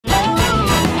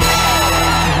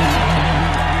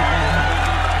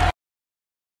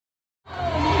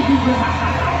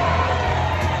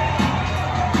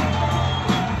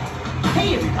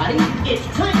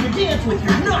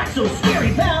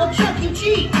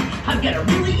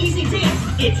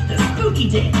It's the spooky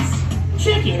dance.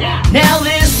 Check it out. Now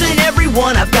listen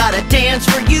everyone, I've got a dance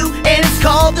for you, and it's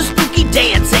called the spooky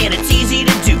dance, and it's easy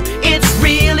to do. It's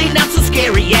really not so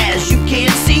scary as you can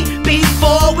see.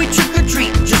 Before we trick or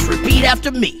treat, just repeat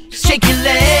after me. Shake your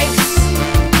legs,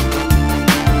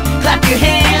 clap your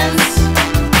hands.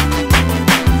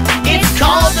 It's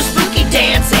called the spooky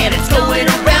dance, and it's going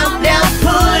around. Now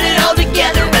put it all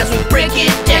together as we break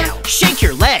it down. Shake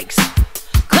your legs,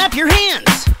 clap your hands.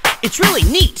 It's really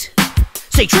neat.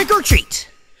 Say trick or treat.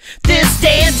 This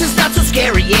dance is not so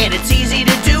scary and it's easy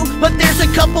to do, but there's a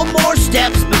couple more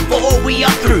steps before we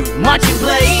are through. March in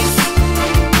place,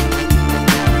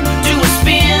 do a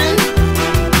spin.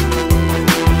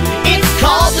 It's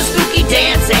called the spooky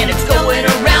dance and it's going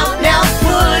around. Now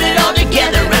put it all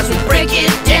together as we break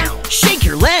it down. Shake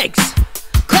your legs,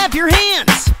 clap your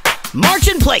hands, march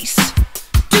in place,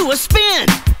 do a spin.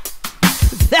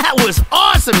 That was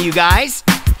awesome, you guys.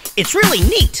 It's really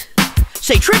neat.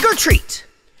 Say trick or treat.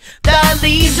 The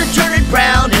leaves are turning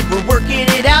brown and we're working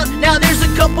it out. Now there's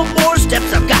a couple more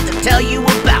steps I've got to tell you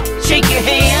about. Shake your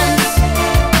hands,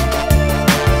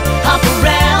 hop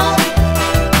around.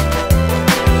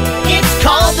 It's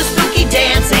called the spooky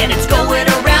dance and it's going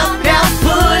around. Now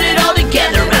put it all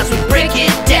together as we break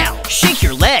it down. Shake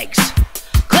your legs,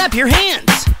 clap your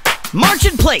hands, march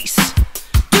in place,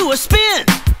 do a spin.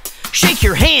 Shake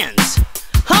your hands,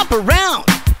 hop around.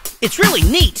 It's really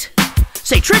neat.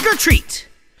 Say trick or treat.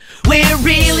 We're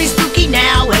really spooky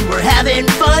now and we're having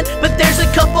fun, but there's a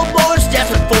couple more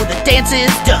steps before the dance is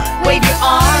done. Wave your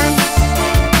arms,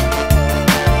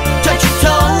 touch your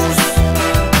toes.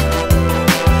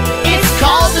 It's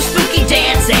called the spooky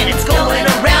dance and it's going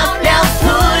around. Now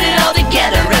put it all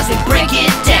together as we break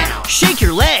it down. Shake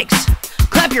your legs,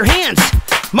 clap your hands,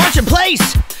 march in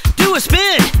place, do a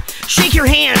spin. Shake your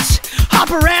hands,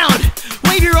 hop around,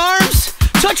 wave your arms,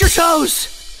 touch your toes.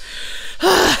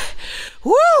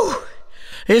 Woo!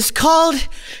 It's called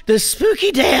the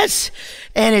spooky dance,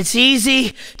 and it's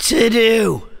easy to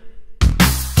do.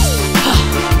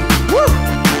 Woo!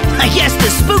 I guess the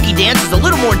spooky dance is a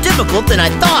little more difficult than I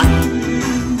thought.